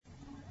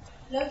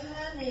แล้วถ้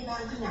าในบา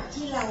งขณะ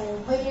ที่เรา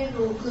ไม่ได้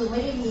รู้คือไม่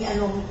ได้มีอา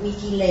รมณ์มี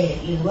กิเลส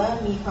หรือว่า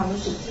มีความ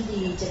รู้สึกที่ดี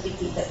จะปิ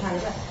ติแต่ทาง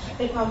ก็เ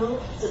ป็นความรู้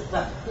สึกแบ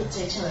บเ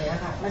ฉยๆอ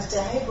ะค่ะมันจ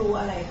ะให้รู้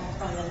อะไรคะ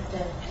ตอนนั้น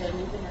จะ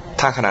รู้เป็นอะไร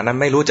ถ้าขณะนั้น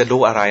ไม่รู้จะ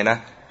รู้อะไรนะ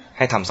ใ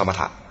ห้ทำสม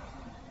ถะ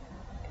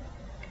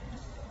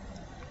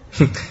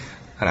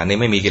ขณะนี้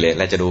ไม่มีกิเลส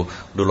แล้วจะ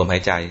ดูลมหา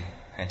ยใจ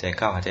เ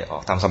ข้าหายใจออ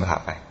กทำสมถะ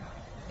ไป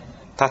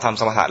ถ้าทำ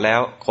สมถะแล้ว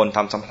คนท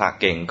ำสมถะ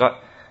เก่งก็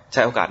ใ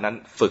ช้โอกาสนั้น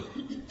ฝึก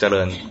เจ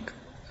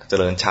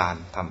ริญฌาน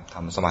ท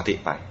ำสมาธิ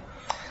ไป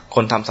ค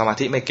นทำสมา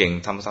ธิไม่เก่ง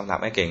ทำสมถะ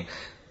ไม่เก่ง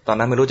ตอน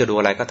นั้นไม่รู้จะดู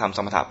อะไรก็ทำส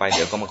มถะไปเ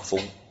ดี๋ยวก็มา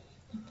ฟุ้ง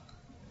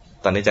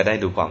ตอนนี้จะได้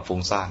ดูความฟุ้ง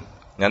ซ่าน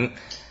งั้น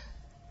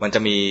มันจะ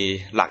มี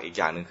หลักอีกอ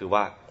ย่างหนึ่งคือว่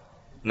า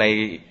ใน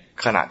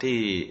ขณะที่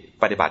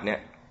ปฏิบัติเนี่ย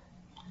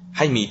ใ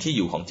ห้มีที่อ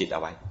ยู่ของจิตเอา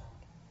ไว้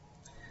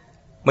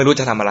ไม่รู้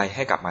จะทำอะไรใ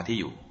ห้กลับมาที่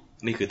อยู่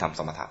นี่คือทำส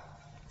มถะ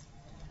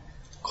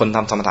คนท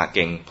ำสมถะเ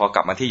ก่งพอก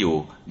ลับมาที่อยู่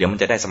เดี๋ยวมัน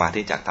จะได้สมาธิ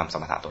จากทำส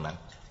มถะตรงนั้น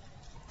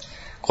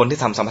คนที่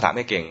ทำสมถะไ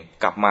ม่เก่ง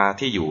กลับมา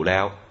ที่อยู่แล้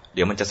วเ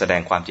ดี๋ยวมันจะแสด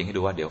งความจริงให้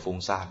ดูว่าเดี๋ยวฟุ้ง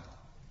ซ่าน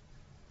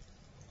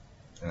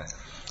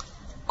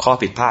ข้อ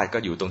ผิดพลาดก็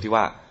อยู่ตรงที่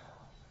ว่า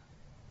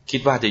คิด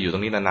ว่าจะอยู่ตร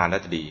งนี้นานๆแล้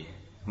วจะดี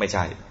ไม่ใ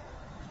ช่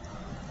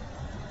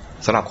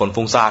สำหรับคน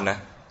ฟุ้งซ่านนะ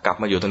กลับ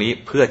มาอยู่ตรงนี้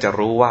เพื่อจะ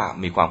รู้ว่า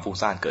มีความฟุ้ง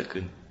ซ่านเกิด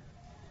ขึ้น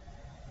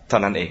เท่า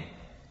นั้นเอง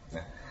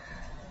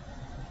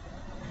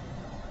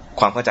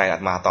ความเข้าใจอา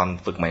ตมาตอน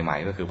ฝึกใหม่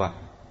ๆก็คือว่า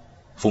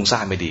ฟุ้งซ่า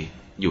นไม่ดี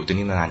อยู่ตรง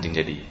นี้นานๆจึงจ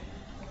ะดี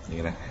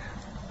นี่นะ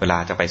เวลา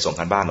จะไปส่ง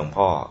กันบ้านหลวง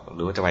พ่อห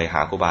รือว่าจะไปห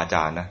าครูบาอาจ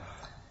ารย์นะ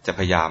จะพ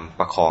ยายาม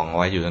ประคองเอา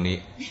ไว้อยู่ตรงนี้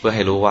เพื่อใ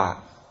ห้รู้ว่า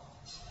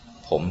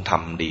ผมท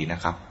ำดีน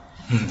ะครับ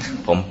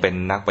ผมเป็น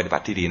นักปฏิบั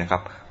ติที่ดีนะครั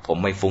บผม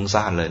ไม่ฟุ้ง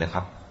ซ่านเลยนะค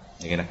รับ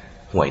อย่างนี้นะ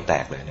ห่วยแต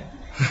กเลยเนี่ย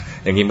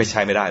อย่างนี้ไม่ใ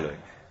ช่ไม่ได้เลย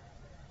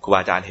ครูบ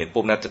าอาจารย์เห็น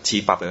ปุ๊บนะจะชี้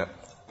ปับเลย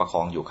ประค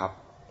องอยู่ครับ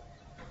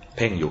เ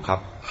พ่งอยู่ครับ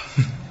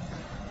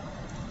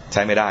ใ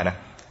ช้ไม่ได้นะ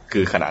คื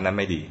อขณะนั้น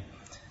ไม่ดี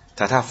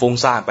ถ้าฟุ้ง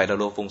ซ่านไปแล้ว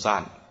รู้ฟุ้งซ่า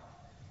น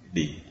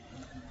ดี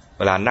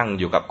เวลานั่ง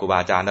อยู่กับครูบา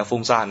อาจารย์แล้วฟุ้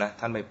งซ่านนะ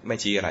ท่านไม่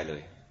ชี้อะไรเล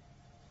ย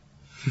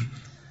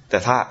แต่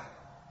ถ้า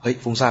เฮ้ย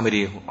ฟุ้งซ่านไม่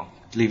ดี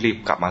รีบ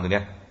กลับมาตรงเ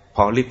นี้ยพ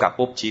อรีบกลับ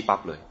ปุ๊บชี้ปั๊บ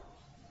เลย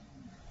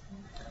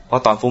เพรา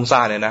ะตอนฟุ้งซ่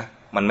านเนี่ยนะ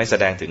มันไม่แส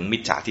ดงถึงมิ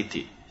จฉาทิฏ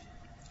ฐิ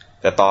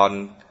แต่ตอน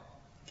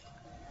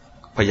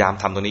พยายาม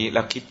ทำตรงนี้แ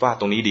ล้วคิดว่า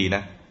ตรงนี้ดีน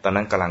ะตอน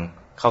นั้นกำลัง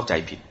เข้าใจ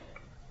ผิ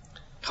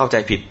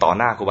ดต่อ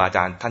หน้าครูบาอาจ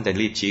ารย์ท่านจะ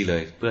รีบชี้เล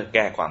ยเพื่อแ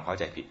ก้ความเข้า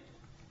ใจผิด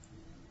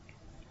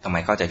ทำไม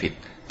เข้าใจผิด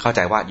เข้าใจ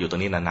ว่าอยู่ตร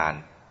งนี้นาน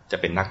ๆจะ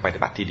เป็นนักปฏิ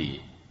บัติที่ดี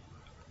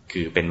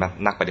คือเป็น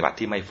นักปฏิบัติ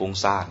ที่ไม่ฟุ้ง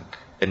ซ่าน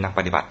เป็นนักป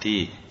ฏิบัติที่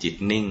จิต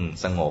นิ่ง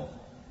สงบ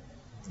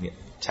เนี่ย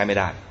ใช้ไม่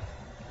ได้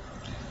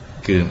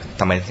คือ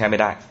ทำไมใช้ไม่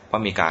ได้เพรา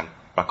ะมีการ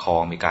ประคอ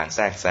งมีการแท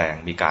รกแซง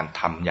มีการ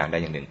ทำอย่างใด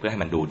อย่างหนึ่งเพื่อให้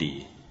มันดูดี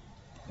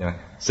ใช่ไหม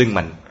ซึ่ง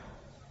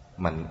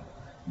มัน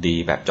ดี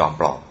แบบจอม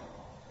ปลอม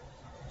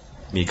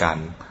มีการ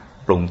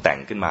ปรุงแต่ง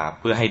ขึ้นมา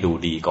เพื่อให้ดู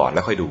ดีก่อนแ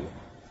ล้วค่อยดู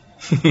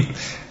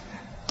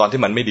ตอนที่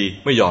มันไม่ดี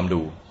ไม่ยอม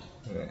ดู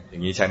อย่า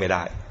งนี้ใช้ไม่ไ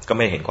ด้ก็ไ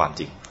ม่เห็นความ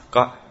จริง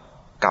ก็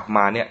กลับม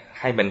าเนี่ย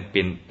ให้มัน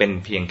เป็น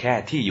เพียงแค่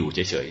ที่อยู่เ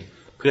ฉย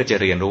ๆเพื่อจะ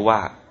เรียนรู้ว่า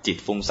จิต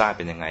ฟุ้งซ่านเ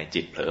ป็นยังไง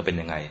จิตเผลอเป็น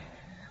ยังไง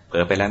เผล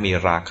อไปแล้วมี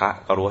ราคะ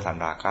ก็รู้ทัน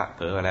ราคะเผ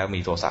ลอไปแล้ว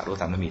มีโทสะรู้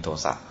ทันไม่มีโท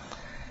สะ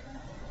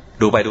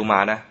ดูไปดูมา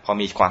นะพอ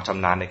มีความช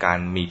ำนาญในการ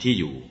มีที่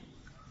อยู่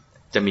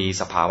จะมี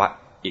สภาวะ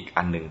อีก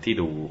อันหนึ่งที่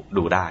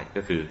ดูได้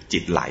ก็คือจิ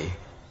ตไหล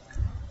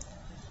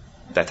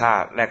แต่ถ้า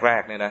แร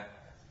กๆเนี่ยนะ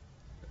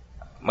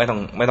ไม่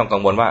ต้องกั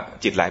งวลว่า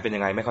จิตไหลเป็นยั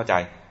งไงไม่เข้าใจ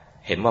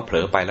เห็นว่าเผล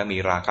อไปแล้วมี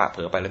ราคะเผ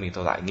ลอไปแล้วมีโท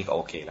สะนี่ก็โ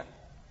อเคแล้ว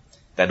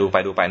แต่ดูไ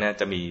ปเนี่ย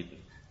จะมี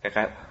คล้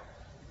าย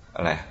ๆอ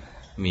ะไร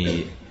มี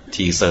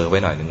ทีเซอร์ไว้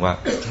หน่อยนึงว่า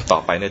ต่อ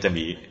ไปเนี่ยจะ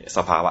มีส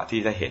ภาวะที่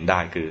จะเห็นได้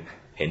คือ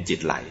เห็นจิต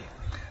ไหล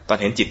ตอน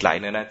เห็นจิตไหล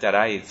เนี่ยนะจะไ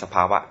ด้สภ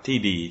าวะที่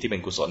ดีที่เป็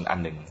นกุศลอัน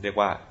หนึ่งเรียก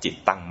ว่าจิต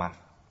ตั้งมั่น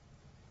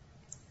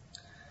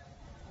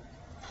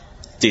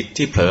จิต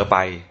ที่เผลอไป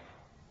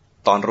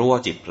ตอนรู้ว่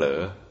าจิตเผลอ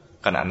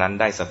ขณะนั้น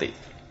ได้สติ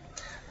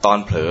ตอน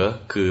เผลอ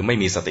คือไม่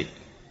มีสติ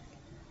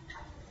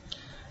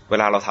เว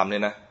ลาเราทำเนี่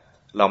ยนะ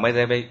เราไม่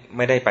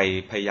ได้ไป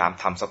พยายาม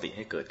ทำสติใ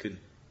ห้เกิดขึ้น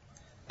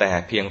แต่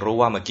เพียงรู้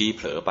ว่าเมื่อกี้เ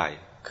ผลอไป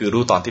คือ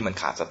รู้ตอนที่มัน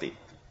ขาดสติ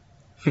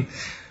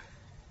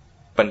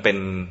มันเป็น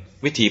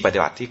วิธีปฏิ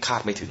บัติที่คา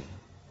ดไม่ถึง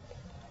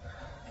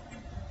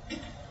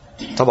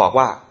ถ้าบอก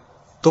ว่า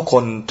ทุกค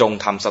นจง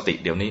ทำสติ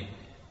เดี๋ยวนี้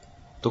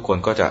ทุกคน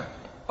ก็จะ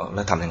แ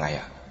ล้วทำยังไง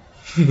อ่ะ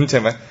ใช่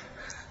ไหม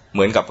เห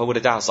มือนกับพระพุทธ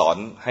เจ้าสอน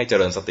ให้เจ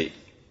ริญสติ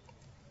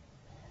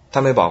ท่า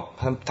นไม่ได้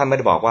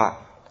บอกว่า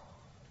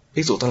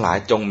ภิกษุทั้งหลาย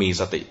จงมี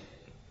สติ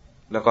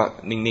แล้วก็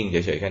นิ่งๆเ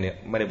ฉยๆแค่นี้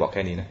ไม่ได้บอกแ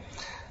ค่นี้นะ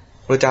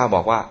พระเจ้าบ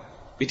อกว่า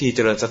วิธีเจ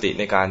ริญสติ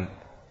ในการ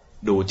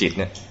ดูจิตเ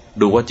นี่ย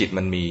ดูว่าจิต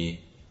มันมี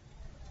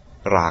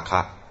ราคะ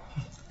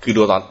คือ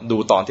ดู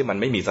ตอนที่มัน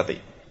ไม่มีสติ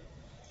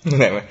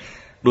เห็นไหม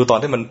ดูตอน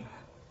ที่มัน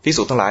ภิก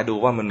ษุทั้งหลายดู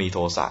ว่ามันมีโท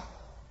สะ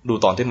ดู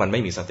ตอนที่มันไ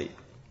ม่มีสติ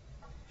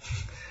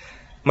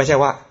ไม่ใช่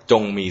ว่าจ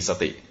งมีส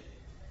ติ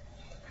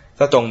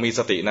ถ้าจงมีส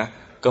ตินะ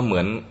ก็เหมื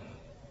อน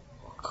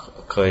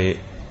เคย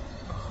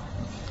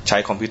ใช้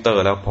คอมพิวเตอ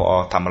ร์แล้วพอ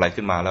ทำอะไร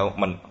ขึ้นมาแล้ว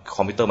มันค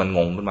อมพิวเตอร์มันง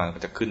งขึ้นมา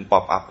จะขึ้นป๊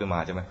อปอัพขึ้นมา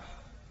ใช่ไหม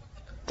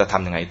จะท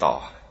ำยังไงต่อ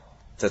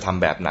จะท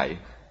ำแบบไหน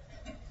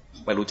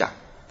ไม่รู้จัก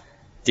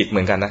จิตเห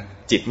มือนกันนะ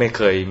จิตไม่เ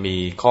คยมี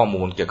ข้อ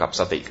มูลเกี่ยวกับ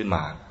สติขึ้นม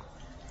า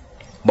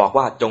บอก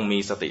ว่าจงมี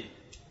สติ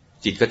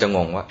จิตก็จะง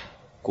งว่า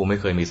กูไม่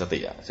เคยมีสติ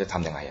อ่ะจะท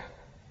ำยังไงอ่ะ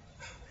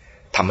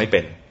ทำไม่เป็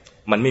น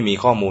มันไม่มี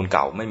ข้อมูลเ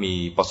ก่าไม่มี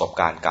ประสบ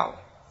การณ์เก่า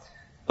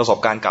ประสบ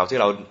การณ์เก่าที่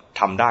เรา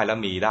ทำได้แล้ว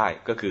มีได้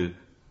ก็คือ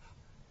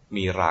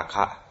มีราค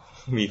ะ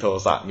มีโท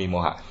สะมีโม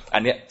หะอั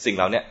นเนี้ยสิ่งเ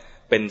หล่านี้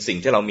เป็นสิ่ง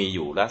ที่เรามีอ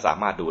ยู่และสา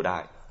มารถดูได้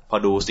พอ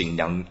ดูสิ่งอ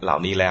ย่างเหล่า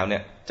นี้แล้วเนี่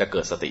ยจะเ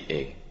กิดสติเอ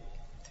ง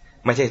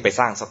ไม่ใช่ไป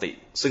สร้างสติ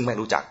ซึ่งไม่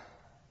รู้จัก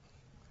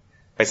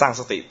ไปสร้าง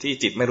สติที่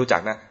จิตไม่รู้จั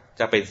กนะ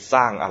จะไปส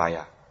ร้างอะไร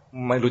อ่ะ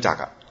ไม่รู้จัก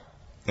อ่ะ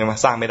เห็นไหม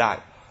สร้างไม่ได้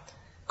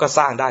ก็ส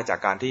ร้างได้จาก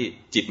การที่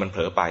จิตมันเผ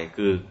ลอไป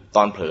คือต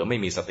อนเผลอไม่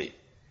มีสติ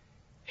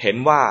เห็น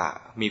ว่า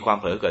มีความ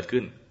เผลอเกิด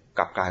ขึ้นก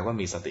ลับกลายว่า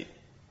มีสติ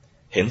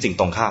เห็นสิ่ง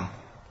ตรงข้าม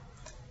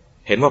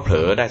เห็นว่าเผล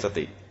อได้ส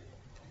ติ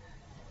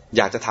อ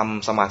ยากจะท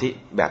ำสมาธิ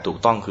แบบถูก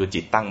ต้องคือ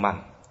จิตตั้งมั่น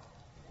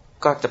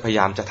ก็จะพยาย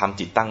ามจะทำ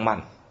จิตตั้งมั่น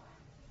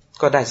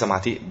ก็ได้สมา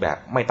ธิแบบ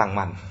ไม่ตั้ง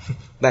มั่น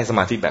ได้สม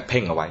าธิแบบเ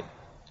พ่งเอาไว้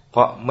เพร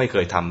าะไม่เค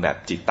ยทำแบบ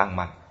จิตตั้ง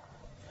มั่น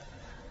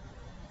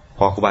พ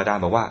อครูบาอาจาร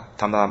ย์บอกว่า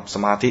ทำส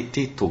มาธิ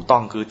ที่ถูกต้อ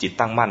งคือจิต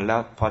ตั้งมั่นแล้ว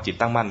พอจิต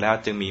ตั้งมั่นแล้ว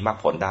จึงมีมรรค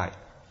ผลได้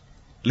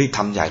รีบท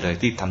ำใหญ่เลย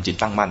รีบทำจิต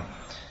ตั้งมั่น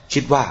คิ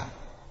ดว่า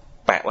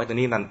แปะไว้ตรง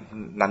นี้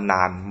น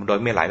านๆโดย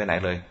ไม่ไหลไปไหน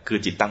เลยคือ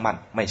จิตตั้งมั่น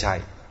ไม่ใช่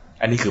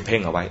อันนี้คือเพ่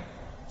งเอาไว้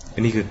อั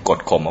นนี้คือกด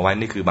ข่มเอาไว้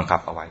นี่คือบังคั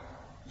บเอาไว้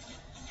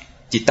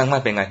จิตตั้งมั่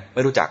นเป็นไงไ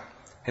ม่รู้จัก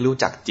ให้รู้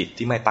จักจิต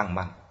ที่ไม่ตั้ง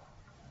มั่น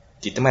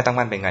จิตที่ไม่ตั้ง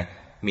มั่นเป็นไง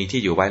มีที่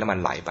อยู่ไว้แล้วมัน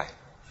ไหลไป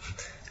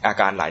อา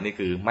การไหลนี่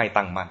คือไม่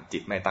ตั้งมั่นจิ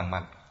ตไม่ตั้ง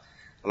มั่น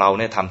เราเ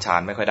นี่ยทำฌา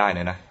นไม่ค่อยได้เล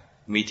ยนะ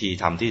วิธี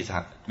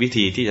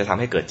ที่จะทำ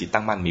ให้เกิดจิต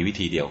ตั้งมั่นมีวิ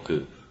ธีเดียวคื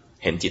อ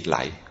เห็นจิตไหล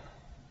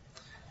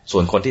ส่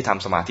วนคนที่ท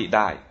ำสมาธิไ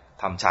ด้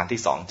ทำฌานที่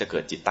สองจะเกิ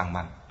ดจิตตั้ง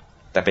มั่น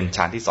แต่เป็นฌ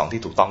านที่สอง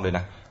ที่ถูกต้องด้วยน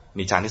ะ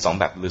มีฌานที่สอง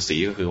แบบฤาษี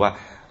ก็คือว่า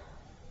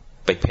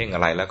ไปเพ่งอ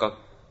ะไรแล้วก็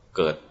เ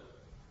กิด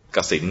ก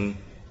สิณ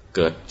เ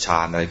กิดฌา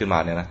นอะไรขึ้นมา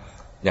เนี่ยนะ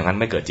อย่างนั้น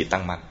ไม่เกิดจิต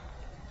ตั้งมั่น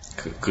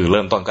คือเ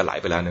ริ่มต้นก็ไหล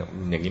ไปแล้วเนี่ย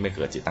อย่างนี้ไม่เ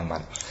กิดจิตตั้งมั่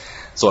น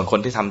ส่วนคน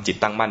ที่ทำจิต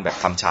ตั้งมั่นแบบ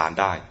ทำฌาน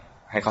ได้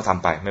ให้เขาท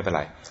ำไปไม่เป็นไ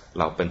ร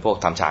เราเป็นพวก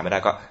ทำฌานไม่ได้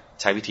ก็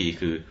ใช้วิธี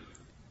คือ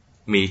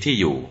มีที่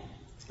อยู่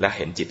และเ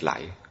ห็นจิตไหล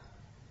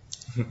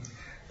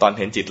ตอน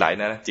เห็นจิตไหล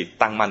นะจิต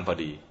ตั้งมั่นพอ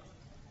ดี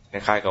ค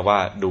ล้ายๆกับว่า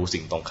ดู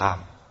สิ่งตรงข้าม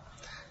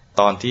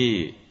ตอนที่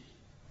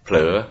เผล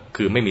อ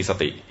คือไม่มีส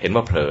ติเห็น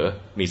ว่าเผลอ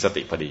มีส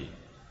ติพอดี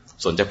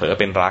ส่วนจะเผลอ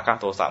เป็นราคะ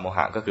โทสะโมห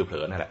ะก็คือเผล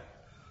อนั่นแหละ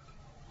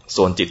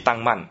ส่วนจิตตั้ง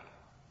มั่น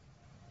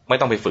ไม่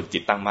ต้องไปฝึกจิ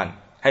ตตั้งมั่น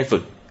ให้ฝึ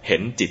กเห็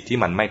นจิตที่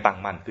มันไม่ตั้ง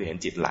มั่นคือเห็น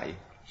จิตไหล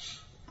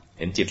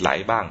เห็นจิตไหล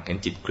บ้างเห็น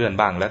จิตเคลื่อน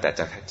บ้างแล้วแต่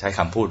จะใช้ค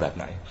ำพูดแบบ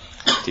ไหน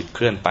จิตเค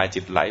ลื่อนไป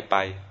จิตไหลไป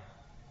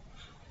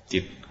จิ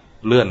ต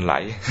เลื่อนไหล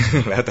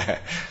แล้วแต่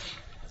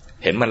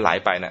เห็นมันไหล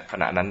ไปนะข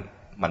ณะนั้น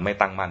มันไม่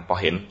ตั้งมั่นพอ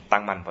เห็นตั้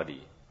งมั่นพอดี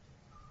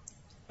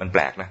มันแป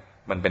ลกนะ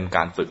มันเป็นก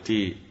ารฝึก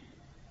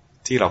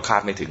ที่เราคา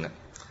ดไม่ถึง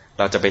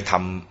เราจะพ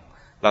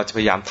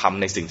ยายามท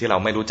ำในสิ่งที่เรา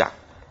ไม่รู้จัก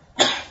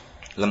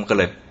แล้วมันก็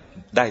เลย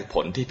ได้ผ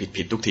ลที่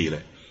ผิดทุกทีเล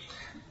ย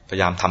พย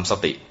ายามทำส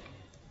ติ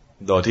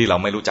โดยที่เรา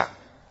ไม่รู้จัก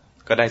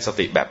ก็ได้ส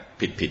ติแบบ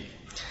ผิด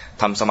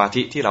ทำสมา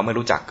ธิที่เราไม่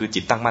รู้จักคือ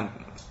จิตตั้งมั่น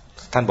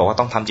ท่านบอกว่า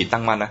ต้องทำจิต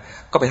ตั้งมั่นนะ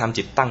ก็ไปทำ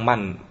จิตตั้งมั่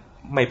น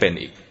ไม่เป็น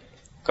อีก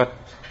ก็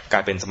กลา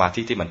ยเป็นสมา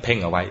ธิที่มันเพ่ง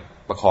เอาไว้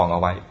ประคองเอา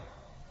ไว้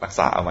รักษ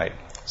าเอาไว้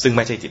ซึ่งไ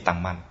ม่ใช่จิตตั้ง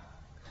มั่น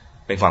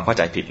เป็นความเข้าใ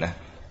จผิดนะ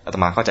อาต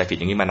มาเข้าใจผิด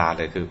อย่างนี้มานาน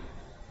เลยคือ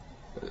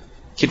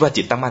คิดว่า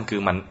จิตตั้งมั่นคื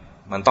อ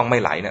มันต้องไม่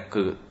ไหลเนี่ย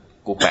คือ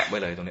กูแปะไว้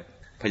เลยตรงนี้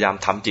พยายาม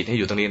ทำจิตให้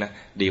อยู่ตรงนี้นะ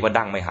ดีว่า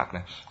ดั้งไม่หักน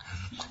ะ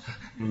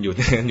มันอ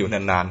ยู่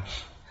นาน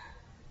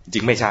ๆจ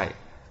ริงไม่ใช่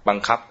บัง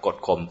คับกด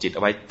ข่มจิตเอ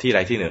าไว้ที่ใด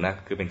ที่หนึ่งนะ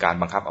คือเป็นการ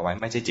บังคับเอาไว้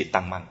ไม่ใช่จิต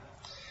ตั้งมั่น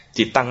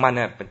จิตตั้งมั่นเ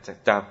นี่ย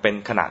จะเป็น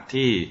ขณะ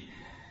ที่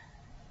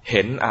เ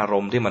ห็นอาร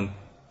มณ์ที่มัน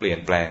เปลี่ยน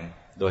แปลง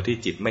โดยที่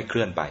จิตไม่เค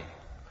ลื่อนไป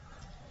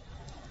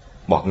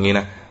บอกงี้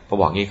นะพอ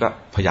บอกงี้ก็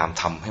พยายาม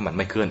ทำให้มัน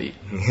ไม่เคลื่อนอีก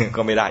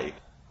ก็ไม่ได้อีก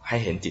ให้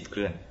เห็นจิตเค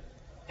ลื่อน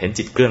เห็น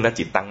จิตเคลื่อนและ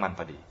จิตตั้งมั่นพ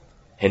อดี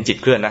เห็นจิต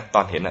เคลื่อนนะต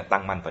อนเห็นนะตั้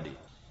งมั่นพอดี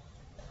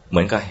เห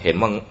มือนกับเห็น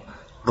ว่า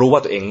รู้ว่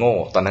าตัวเองโง่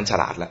ตอนนั้นฉ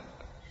ลาดแล้ว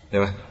ใช่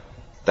ไหม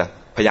แต่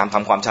พยายามท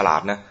ำความฉลา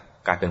ดนะ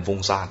กลายเป็นฟุ้ง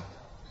ซ่าน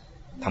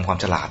ทำความ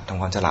ฉลาด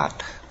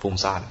ฟุ้ง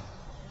ซ่าน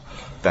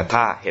แต่ถ้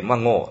าเห็นว่า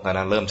โง่ตอน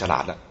นั้นเริ่มฉลา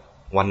ดแล้ว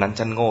วันนั้น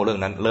ฉันโง่เรื่อง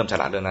นั้นเริ่มฉ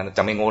ลาดเรื่องนั้นจ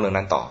ะไม่โง่เรื่อง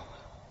นั้นต่อ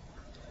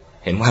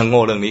เห็นว่าโ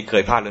ง่เรื่องนี้เค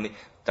ยพลาดเรื่องนี้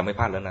จะไม่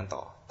พลาดเรื่องนั้นต่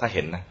อถ้าเ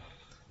ห็นนะ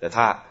แต่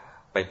ถ้า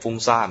ไปฟุ้ง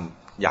ซ่าน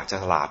อยากจะ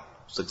ฉลาด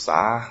ศึกษา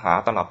หา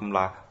ตำรับตำร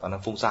าตอนนั้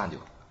นฟุ้งซ่านอ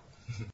ยู่